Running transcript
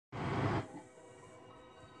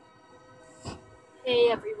Hey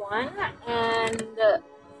everyone, and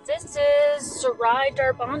this is Sarai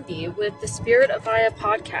Darbandi with the Spirit of Aya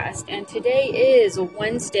podcast, and today is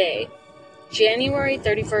Wednesday, January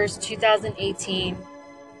 31st, 2018.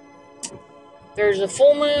 There's a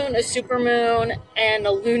full moon, a supermoon, and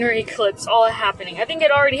a lunar eclipse all happening. I think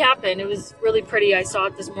it already happened. It was really pretty. I saw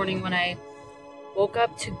it this morning when I woke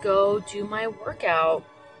up to go do my workout.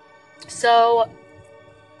 So,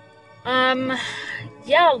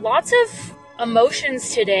 lots of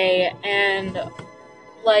emotions today, and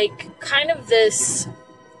kind of this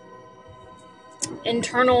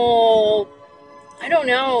internal, I don't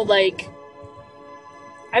know,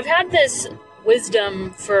 I've had this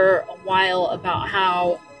wisdom for a while about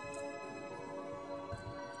how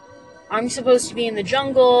I'm supposed to be in the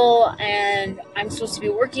jungle and I'm supposed to be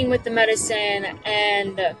working with the medicine,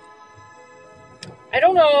 and I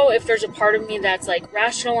don't know if there's a part of me that's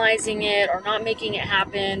rationalizing it or not making it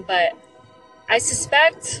happen, but I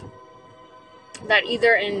suspect that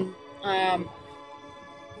either in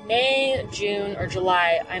May, June, or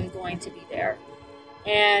July, I'm going to be there.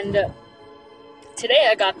 And today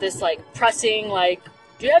I got this pressing,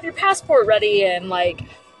 do you have your passport ready? And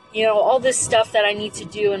all this stuff that I need to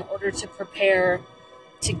do in order to prepare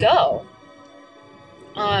to go.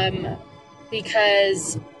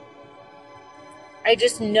 Because I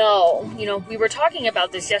just know, we were talking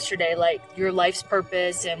about this yesterday, your life's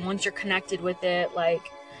purpose, and once you're connected with it, but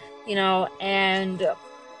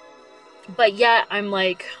yet I'm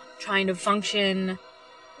trying to function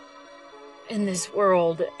in this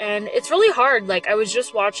world, and it's really hard. I was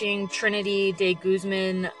just watching Trinity de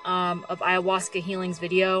Guzman of Ayahuasca Healing's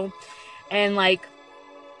video, and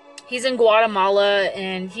he's in Guatemala,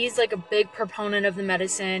 and he's a big proponent of the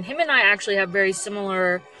medicine. Him and I actually have very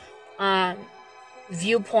similar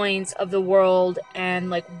viewpoints of the world and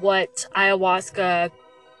what ayahuasca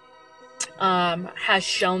has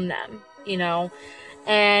shown them,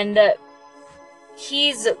 and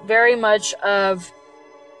he's very much of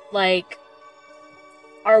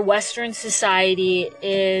our Western society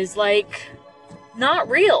is not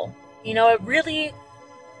real, it really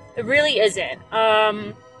isn't.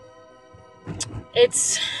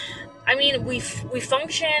 We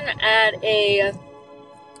function at a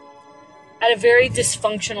very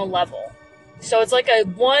dysfunctional level. So it's a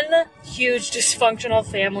one huge dysfunctional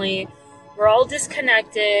family. We're all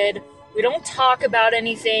disconnected. We don't talk about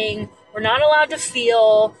anything. We're not allowed to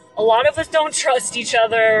feel. A lot of us don't trust each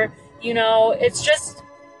other. It's just,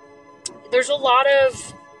 there's a lot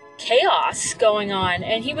of chaos going on.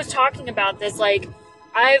 And he was talking about this,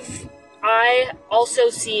 I also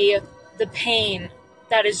see the pain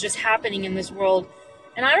that is just happening in this world.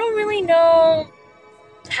 And I don't really know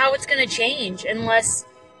how it's going to change unless,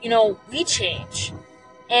 we change.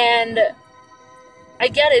 And I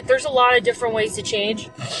get it. There's a lot of different ways to change.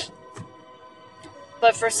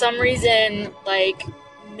 But for some reason,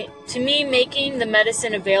 to me, making the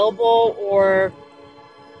medicine available, or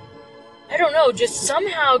I don't know, just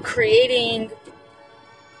somehow creating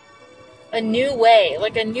a new way,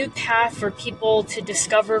 a new path for people to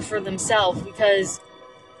discover for themselves, because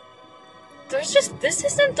this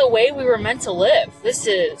isn't the way we were meant to live.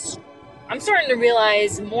 I'm starting to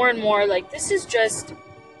realize more and more, this is just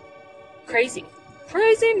crazy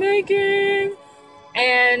making,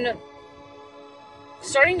 and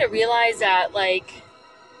starting to realize that,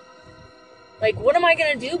 what am I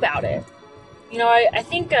going to do about it? I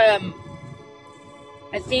think I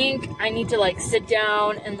need to, sit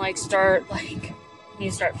down and, start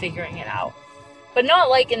figuring it out. But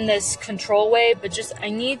not, in this control way, but just, I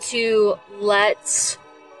need to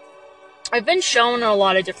I've been shown in a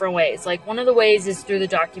lot of different ways. One of the ways is through the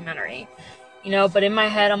documentary, but in my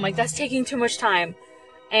head, I'm that's taking too much time.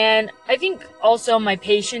 And I think also my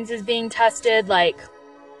patience is being tested, but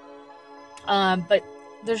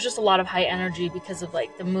there's just a lot of high energy because of,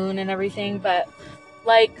 the moon and everything. But,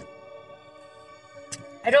 I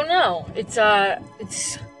don't know. It's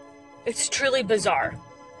truly bizarre.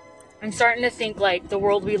 I'm starting to think, the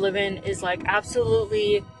world we live in is,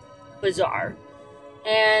 absolutely bizarre.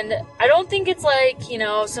 And I don't think it's,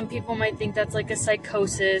 some people might think that's, a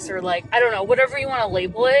psychosis, or, I don't know, whatever you want to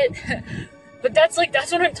label it. But that's what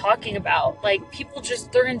I'm talking about. People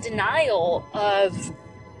they're in denial of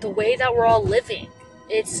the way that we're all living.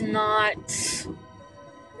 It's not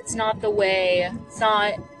the way,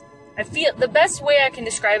 I feel, the best way I can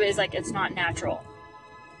describe it is, it's not natural.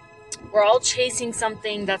 We're all chasing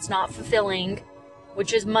something that's not fulfilling,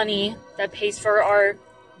 which is money that pays for our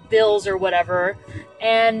bills or whatever.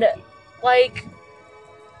 And,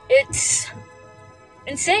 it's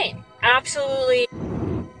insane. Absolutely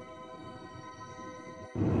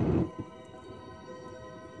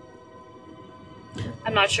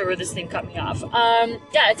I'm not sure where this thing cut me off.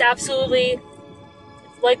 Yeah, it's absolutely,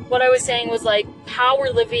 like what I was saying was like, how we're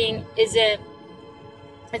living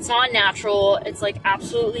it's not natural. It's like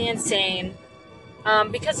absolutely insane.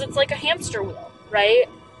 Because it's like a hamster wheel, right?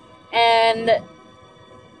 And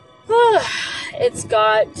it's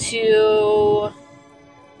got to,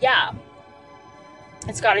 yeah,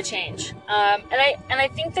 it's got to change. And I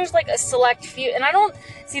think there's like a select few, and I don't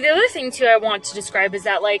see, the other thing too I want to describe is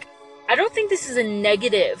that, like, I don't think this is a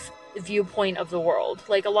negative viewpoint of the world.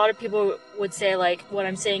 Like, a lot of people would say, like, what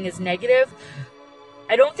I'm saying is negative.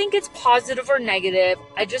 I don't think it's positive or negative.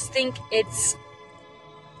 I just think it's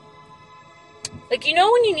like, you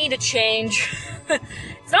know, when you need a change,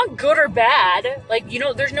 it's not good or bad. Like, you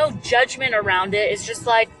know, there's no judgment around it. It's just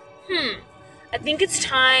like, I think it's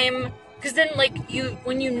time. Because then, like,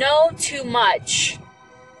 when you know too much,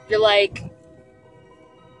 you're like,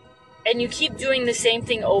 and you keep doing the same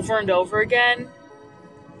thing over and over again,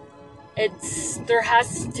 there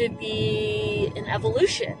has to be an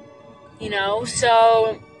evolution, you know?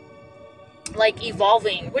 So, like,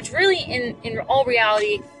 evolving, which really, in all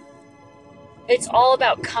reality, it's all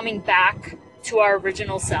about coming back to our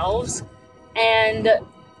original selves. And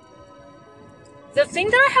the thing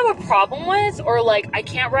that I have a problem with, or like I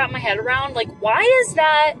can't wrap my head around, like, why is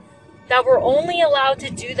that we're only allowed to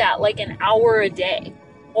do that like an hour a day,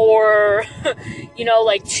 or you know,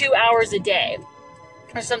 like 2 hours a day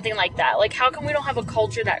or something like that? Like, how come we don't have a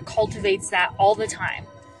culture that cultivates that all the time?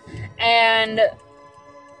 And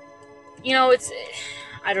you know,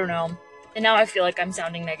 I don't know. And now I feel like I'm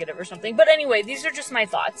sounding negative or something. But anyway, these are just my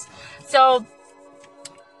thoughts. So,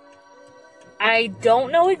 I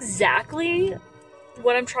don't know exactly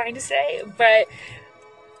what I'm trying to say, but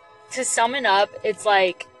to sum it up, it's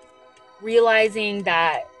like realizing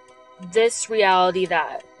that this reality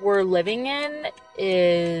that we're living in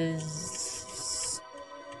is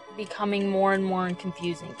becoming more and more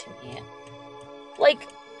confusing to me. Like,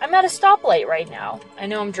 I'm at a stoplight right now. I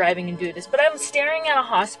know I'm driving and doing this, but I'm staring at a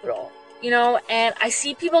hospital, you know, and I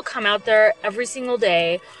see people come out there every single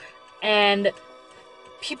day, and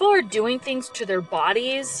people are doing things to their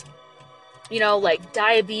bodies, you know, like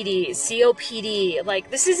diabetes, COPD.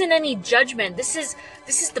 Like, this isn't any judgment. This is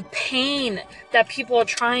the pain that people are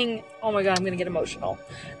trying. Oh my God, I'm gonna get emotional.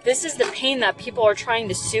 This is the pain that people are trying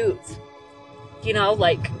to soothe. You know,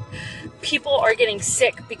 like, people are getting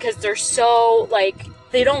sick because they're so, like,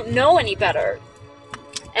 they don't know any better.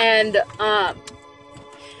 And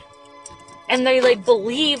they, like,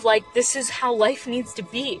 believe, like, this is how life needs to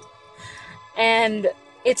be. And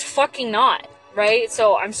it's fucking not, right?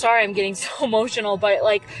 So I'm sorry I'm getting so emotional, but,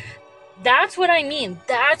 like, that's what I mean.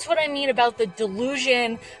 That's what I mean about the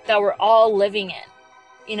delusion that we're all living in.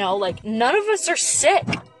 You know, like, none of us are sick.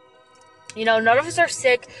 You know, none of us are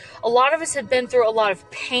sick. A lot of us have been through a lot of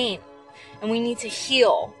pain, and we need to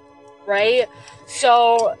heal, right?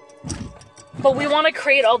 So, but we want to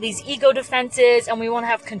create all these ego defenses, and we want to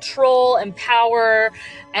have control and power,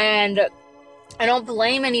 and I don't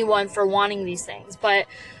blame anyone for wanting these things, but,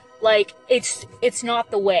 like, it's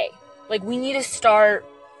not the way. Like, we need to start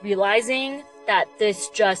realizing that this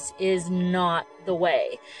just is not the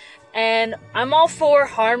way. And I'm all for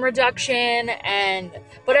harm reduction,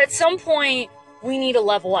 but at some point we need to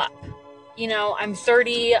level up. You know, I'm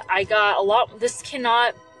 30, I got a lot,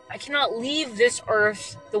 I cannot leave this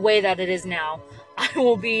earth the way that it is now. I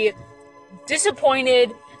will be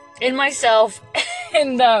disappointed in myself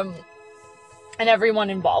and everyone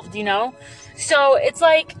involved, you know? So it's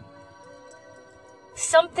like,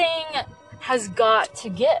 something has got to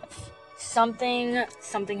give. Something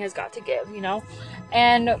has got to give, you know?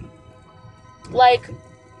 And, like,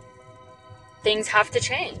 things have to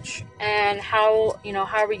change. And how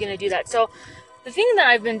are we going to do that? So the thing that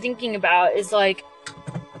I've been thinking about is, like,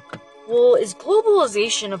 well, is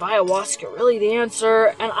globalization of ayahuasca really the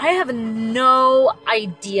answer? And I have no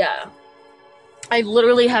idea. I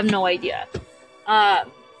literally have no idea.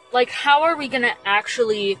 Like, how are we going to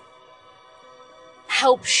actually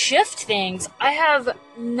help shift things? I have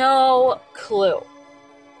no clue.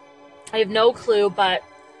 But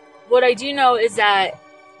what I do know is that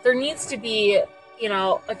there needs to be, you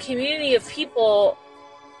know, a community of people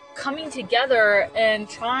coming together and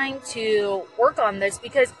trying to work on this.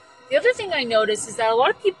 Because the other thing I notice is that a lot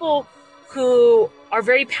of people who are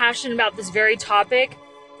very passionate about this very topic,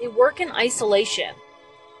 they work in isolation.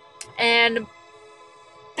 And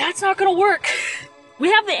that's not gonna work.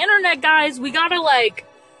 We have the internet, guys. We gotta, like,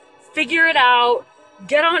 figure it out,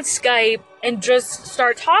 get on Skype, and just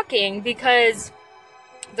start talking, because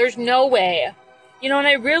there's no way. You know, and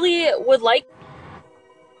I really would like...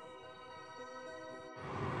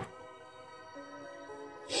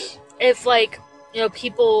 if, like, you know,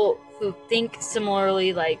 people who think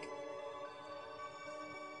similarly, like,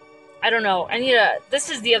 I don't know. This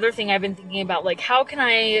is the other thing I've been thinking about. Like, how can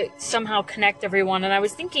I somehow connect everyone? And I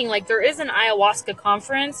was thinking, like, there is an ayahuasca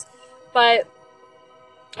conference, but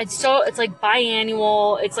it's like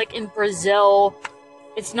biannual. It's like in Brazil.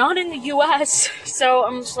 It's not in the US. So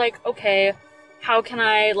I'm just like, okay, how can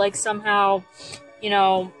I, like, somehow, you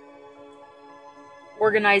know,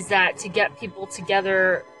 organize that to get people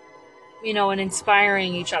together, you know, and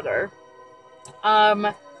inspiring each other.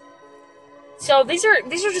 So these are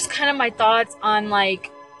just kind of my thoughts on,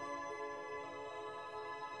 like,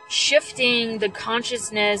 shifting the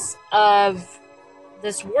consciousness of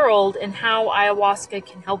this world and how ayahuasca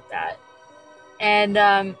can help that. And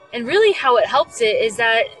really how it helps it is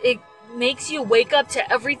that it makes you wake up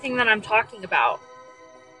to everything that I'm talking about.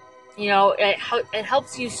 You know, it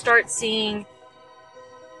helps you start seeing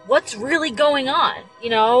what's really going on, you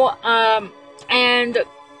know? And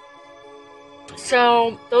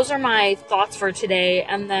so those are my thoughts for today.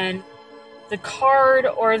 And then the card,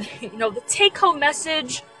 or, you know, the take-home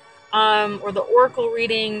message, or the oracle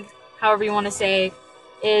reading, however you want to say,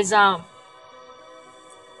 is,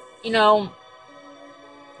 you know,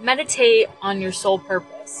 meditate on your soul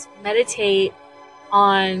purpose. Meditate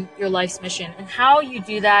on your life's mission. And how you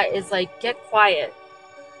do that is, like, get quiet.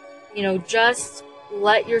 You know, just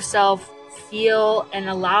let yourself feel and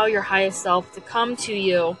allow your highest self to come to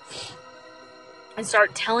you and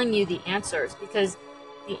start telling you the answers, because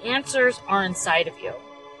the answers are inside of you.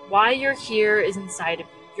 Why you're here is inside of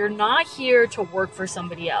you. You're not here to work for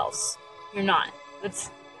somebody else. You're not. That's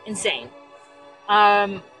insane.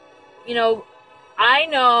 You know, I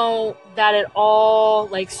know that it all,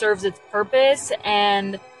 like, serves its purpose,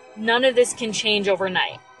 and none of this can change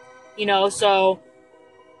overnight. You know, so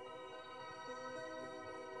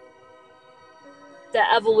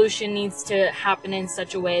the evolution needs to happen in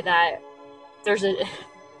such a way that there's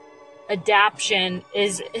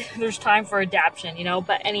there's time for adaptation, you know?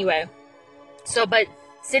 But anyway, but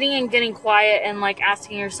sitting and getting quiet and, like,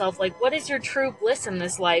 asking yourself, like, what is your true bliss in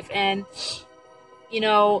this life? And, you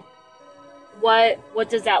know, what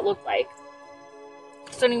does that look like?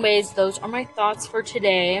 So anyways, those are my thoughts for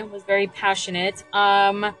today. I was very passionate.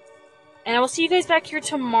 And I will see you guys back here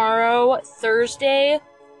tomorrow, Thursday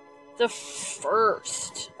the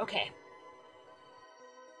 1st. Okay.